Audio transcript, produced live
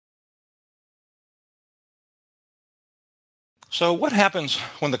So what happens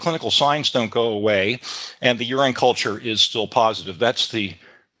when the clinical signs don't go away and the urine culture is still positive? That's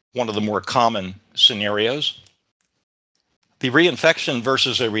one of the more common scenarios. The reinfection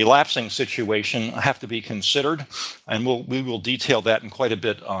versus a relapsing situation have to be considered, and we will detail that in quite a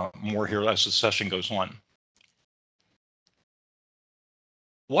bit more here as the session goes on.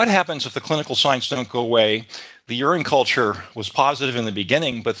 What happens if the clinical signs don't go away? The urine culture was positive in the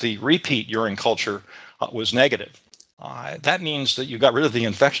beginning, but the repeat urine culture was negative. That means that you got rid of the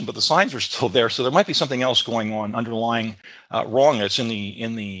infection, but the signs are still there. So there might be something else going on, underlying wrong that's in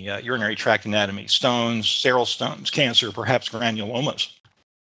the urinary tract anatomy: stones, sterile stones, cancer, perhaps granulomas.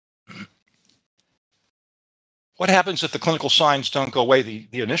 What happens if the clinical signs don't go away?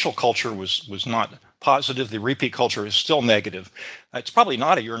 The initial culture was not positive. The repeat culture is still negative. It's probably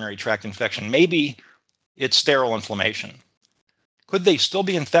not a urinary tract infection. Maybe it's sterile inflammation. Could they still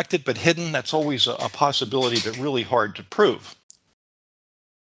be infected but hidden? That's always a possibility, but really hard to prove.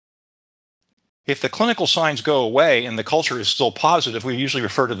 If the clinical signs go away and the culture is still positive, we usually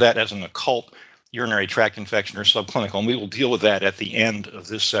refer to that as an occult urinary tract infection or subclinical, and we will deal with that at the end of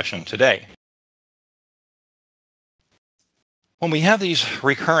this session today. When we have these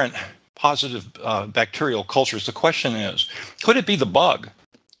recurrent positive bacterial cultures, the question is, could it be the bug?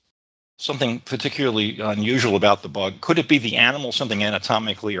 Something particularly unusual about the bug? Could it be the animal, something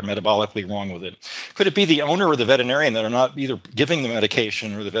anatomically or metabolically wrong with it? Could it be the owner or the veterinarian that are not either giving the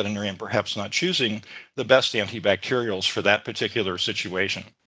medication, or the veterinarian perhaps not choosing the best antibacterials for that particular situation?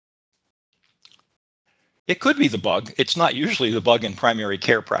 It could be the bug. It's not usually the bug in primary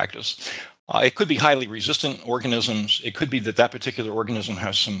care practice. It could be highly resistant organisms. It could be that particular organism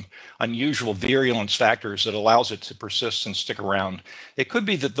has some unusual virulence factors that allows it to persist and stick around. It could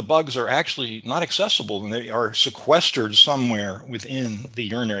be that the bugs are actually not accessible and they are sequestered somewhere within the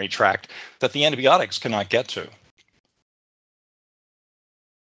urinary tract that the antibiotics cannot get to.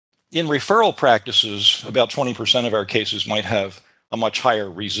 In referral practices, about 20% of our cases might have a much higher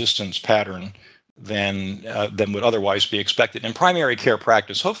resistance pattern than would otherwise be expected. In primary care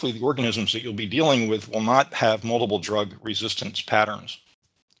practice, hopefully the organisms that you'll be dealing with will not have multiple drug resistance patterns.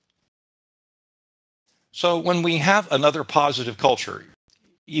 So when we have another positive culture,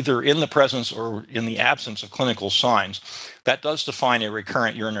 either in the presence or in the absence of clinical signs, that does define a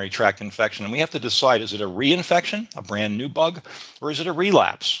recurrent urinary tract infection. And we have to decide, is it a reinfection, a brand new bug, or is it a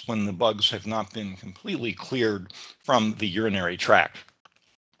relapse when the bugs have not been completely cleared from the urinary tract?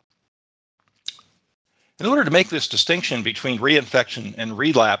 In order to make this distinction between reinfection and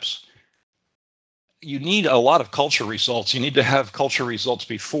relapse, you need a lot of culture results. You need to have culture results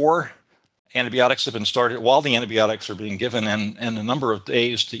before antibiotics have been started, while the antibiotics are being given, and a number of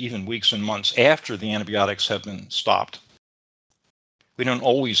days to even weeks and months after the antibiotics have been stopped. We don't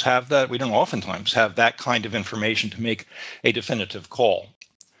always have that. We don't oftentimes have that kind of information to make a definitive call.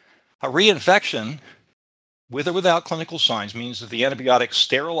 A reinfection, with or without clinical signs, means that the antibiotics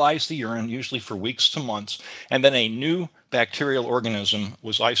sterilize the urine, usually for weeks to months, and then a new bacterial organism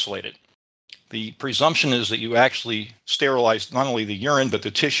was isolated. The presumption is that you actually sterilized not only the urine, but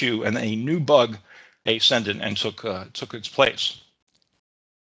the tissue, and a new bug ascended and took its place.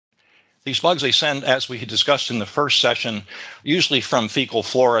 These bugs ascend, as we had discussed in the first session, usually from fecal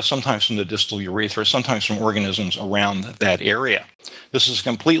flora, sometimes from the distal urethra, sometimes from organisms around that area. This is a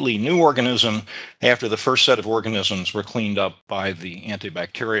completely new organism after the first set of organisms were cleaned up by the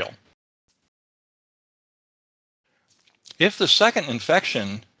antibacterial. If the second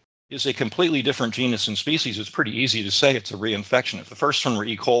infection is a completely different genus and species, it's pretty easy to say it's a reinfection. If the first one were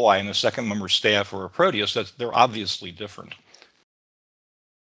E. coli and the second one were staph or a proteus, they're obviously different.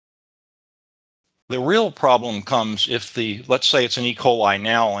 The real problem comes if let's say it's an E. coli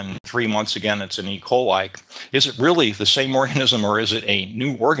now, and 3 months again it's an E. coli. Is it really the same organism, or is it a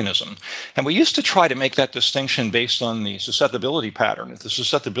new organism? And we used to try to make that distinction based on the susceptibility pattern. If the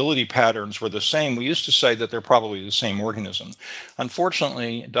susceptibility patterns were the same, we used to say that they're probably the same organism.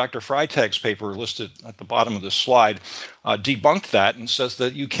 Unfortunately, Dr. Freitag's paper listed at the bottom of this slide debunked that and says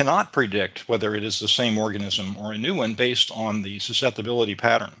that you cannot predict whether it is the same organism or a new one based on the susceptibility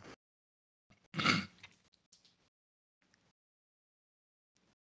pattern.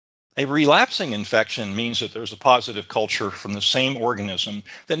 A relapsing infection means that there's a positive culture from the same organism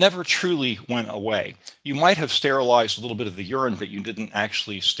that never truly went away. You might have sterilized a little bit of the urine, but you didn't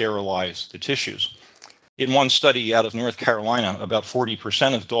actually sterilize the tissues. In one study out of North Carolina, about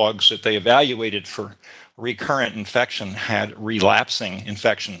 40% of dogs that they evaluated for recurrent infection had relapsing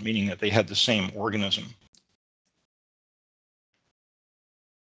infection, meaning that they had the same organism.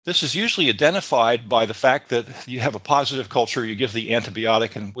 This is usually identified by the fact that you have a positive culture, you give the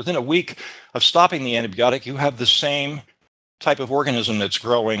antibiotic, and within a week of stopping the antibiotic, you have the same type of organism that's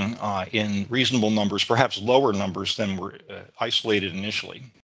growing in reasonable numbers, perhaps lower numbers than were isolated initially.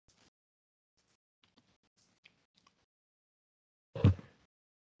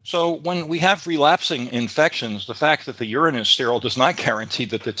 So when we have relapsing infections, the fact that the urine is sterile does not guarantee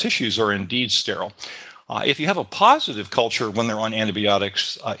that the tissues are indeed sterile. If you have a positive culture when they're on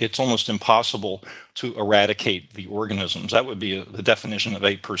antibiotics, it's almost impossible to eradicate the organisms. That would be the definition of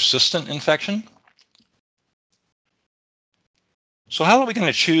a persistent infection. So how are we going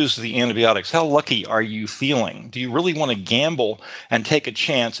to choose the antibiotics? How lucky are you feeling? Do you really want to gamble and take a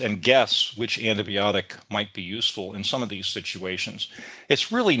chance and guess which antibiotic might be useful in some of these situations? It's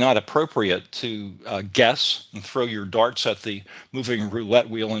really not appropriate to guess and throw your darts at the moving roulette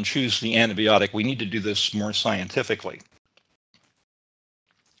wheel and choose the antibiotic. We need to do this more scientifically.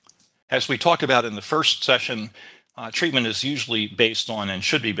 As we talked about in the first session, treatment is usually based on and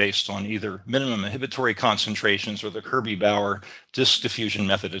should be based on either minimum inhibitory concentrations or the Kirby-Bauer disc diffusion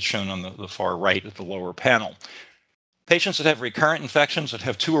method as shown on the far right at the lower panel. Patients that have recurrent infections that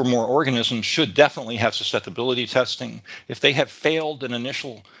have 2 or more organisms should definitely have susceptibility testing. If they have failed an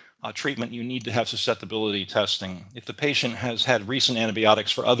initial treatment, you need to have susceptibility testing. If the patient has had recent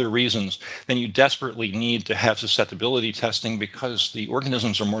antibiotics for other reasons, then you desperately need to have susceptibility testing because the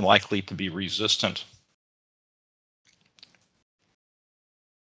organisms are more likely to be resistant.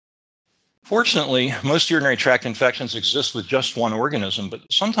 Fortunately, most urinary tract infections exist with just one organism, but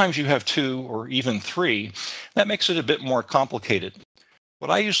sometimes you have 2 or even 3. That makes it a bit more complicated.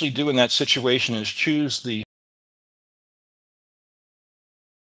 What I usually do in that situation is choose the